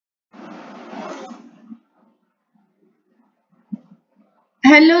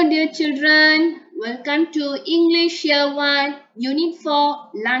Hello dear children, welcome to English Year 1, Unit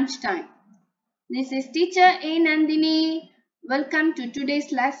 4, Lunchtime. This is Teacher A. Nandini. Welcome to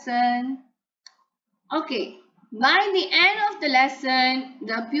today's lesson. Okay, by the end of the lesson,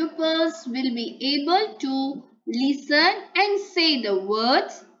 the pupils will be able to listen and say the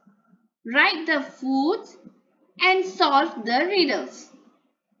words, write the foods and solve the riddles.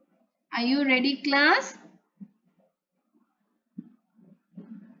 Are you ready, class?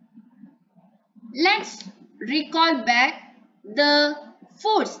 Let's recall back the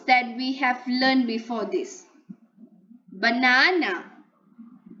foods that we have learned before this. Banana,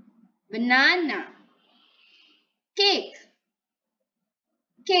 banana, cake,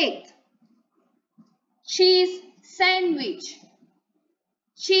 cake, cheese sandwich,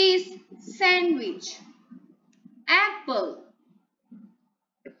 cheese sandwich, apple,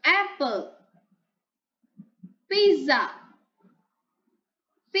 apple, pizza,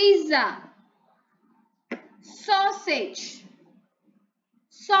 pizza, sausage,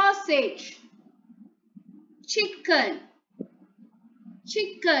 sausage, chicken,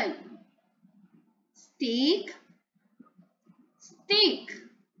 chicken, steak, steak,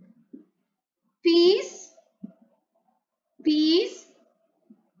 peas, peas,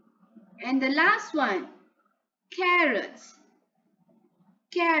 and the last one, carrots,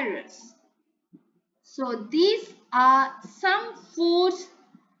 carrots. So these are some foods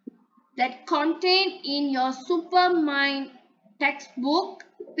that contain in your Supermind textbook,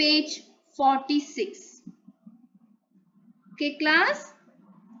 page 46. Okay, class?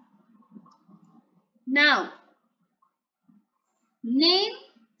 Now, name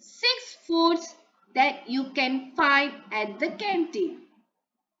 6 foods that you can find at the canteen.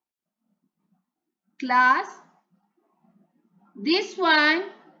 Class, this one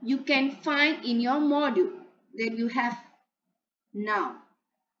you can find in your module that you have now.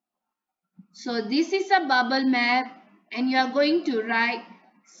 So this is a bubble map and you are going to write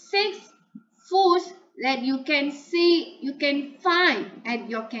 6 foods that you can see, you can find at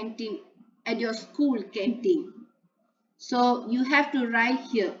your canteen, at your school canteen. So you have to write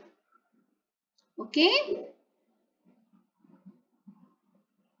here. Okay?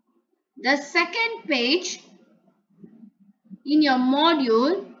 The second page in your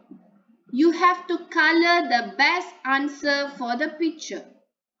module, you have to color the best answer for the picture.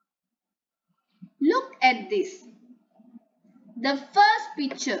 Look at this. The first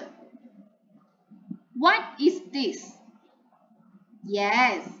picture. What is this?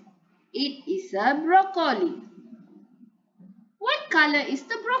 Yes, it is a broccoli. What color is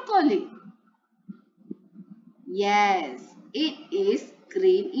the broccoli? Yes, it is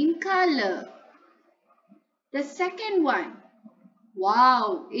green in color. The second one.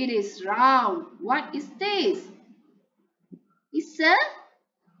 Wow, it is round. What is this? It's a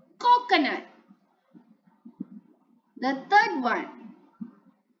coconut. The third one.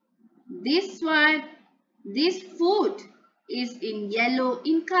 This food is in yellow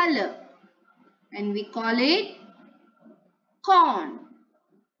in color and we call it corn.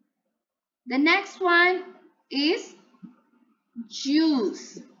 The next one is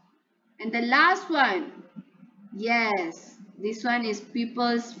juice. And the last one, yes, this one is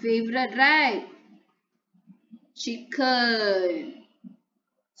people's favorite, right? Chicken.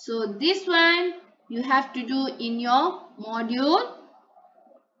 So this one you have to do in your module.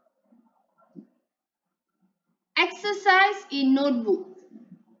 Exercise in notebook.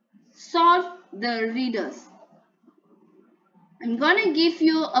 Solve the riddles. I'm going to give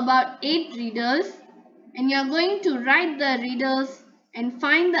you about 8 riddles and you're going to write the riddles and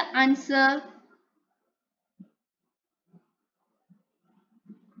find the answer.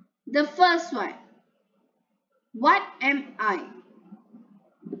 The first one. What am I?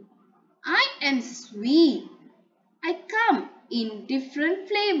 I am sweet. I come in different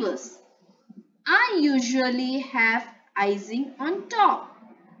flavors. I usually have icing on top.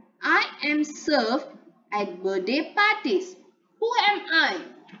 I am served at birthday parties. Who am I?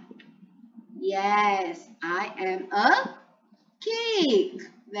 Yes, I am a cake.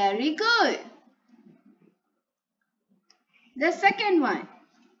 Very good. The second one.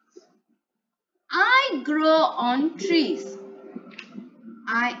 I grow on trees.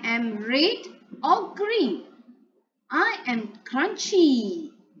 I am red or green. I am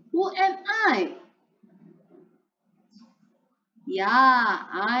crunchy. Who am I? Yeah,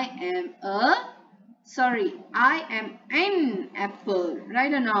 I am an apple.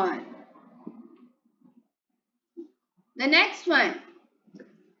 Right or not? The next one.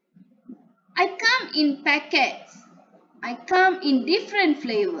 I come in packets. I come in different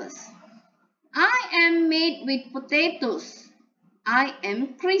flavors. I am made with potatoes. I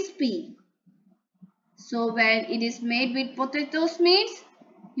am crispy. So when it is made with potatoes means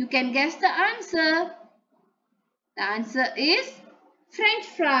you can guess the answer. The answer is French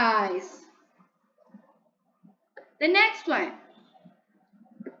fries. The next one.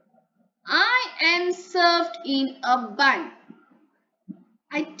 I am served in a bun.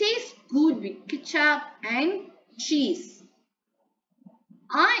 I taste good with ketchup and cheese.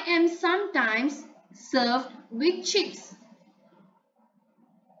 I am sometimes served with chips.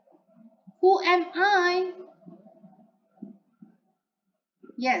 Who am I?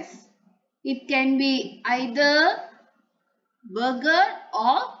 Yes, it can be either burger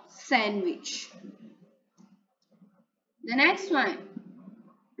or sandwich. The next one.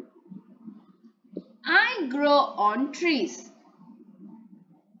 I grow on trees.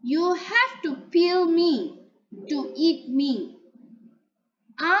 You have to peel me to eat me.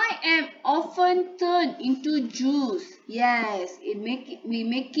 I am often turned into juice. Yes, we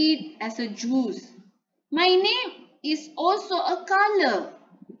make it as a juice. My name is also a color.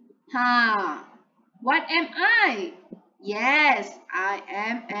 Ha! What am I? Yes, I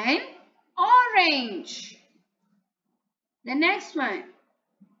am an orange. The next one.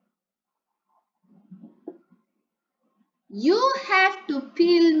 You have to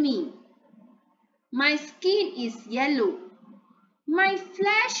peel me. My skin is yellow. My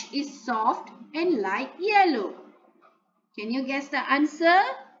flesh is soft and light yellow. Can you guess the answer?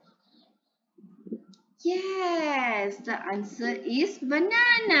 Yes, the answer is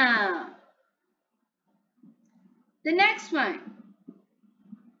banana. The next one.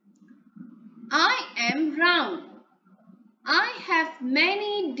 I am round. I have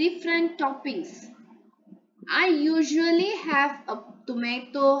many different toppings. I usually have a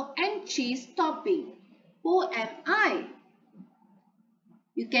tomato and cheese topping. Who am I?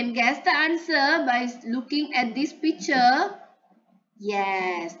 You can guess the answer by looking at this picture.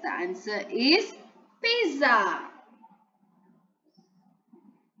 Yes, the answer is pizza.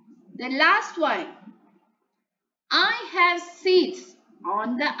 The last one. I have seeds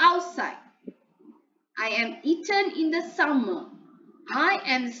on the outside. I am eaten in the summer. I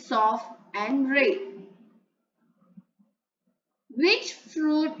am soft and red. Which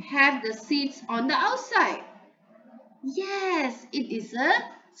fruit have the seeds on the outside? Yes, it is a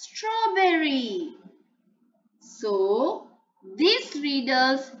strawberry. So, these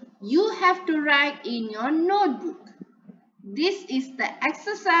riddles you have to write in your notebook. This is the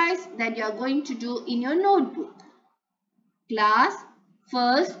exercise that you are going to do in your notebook. Class,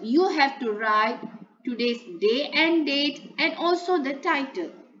 first you have to write today's day and date and also the title.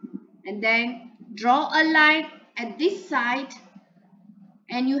 And then draw a line at this side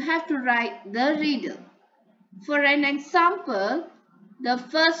and you have to write the riddle. For an example, the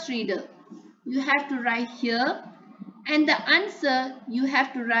first riddle you have to write here and the answer you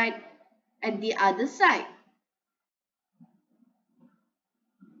have to write at the other side.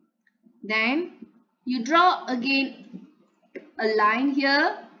 Then you draw again a line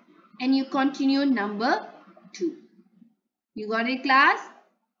here and you continue number 2. You got it, class?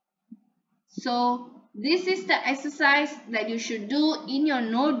 So this is the exercise that you should do in your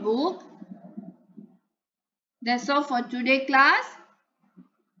notebook. That's all for today, class.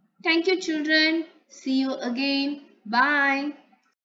 Thank you, children. See you again. Bye.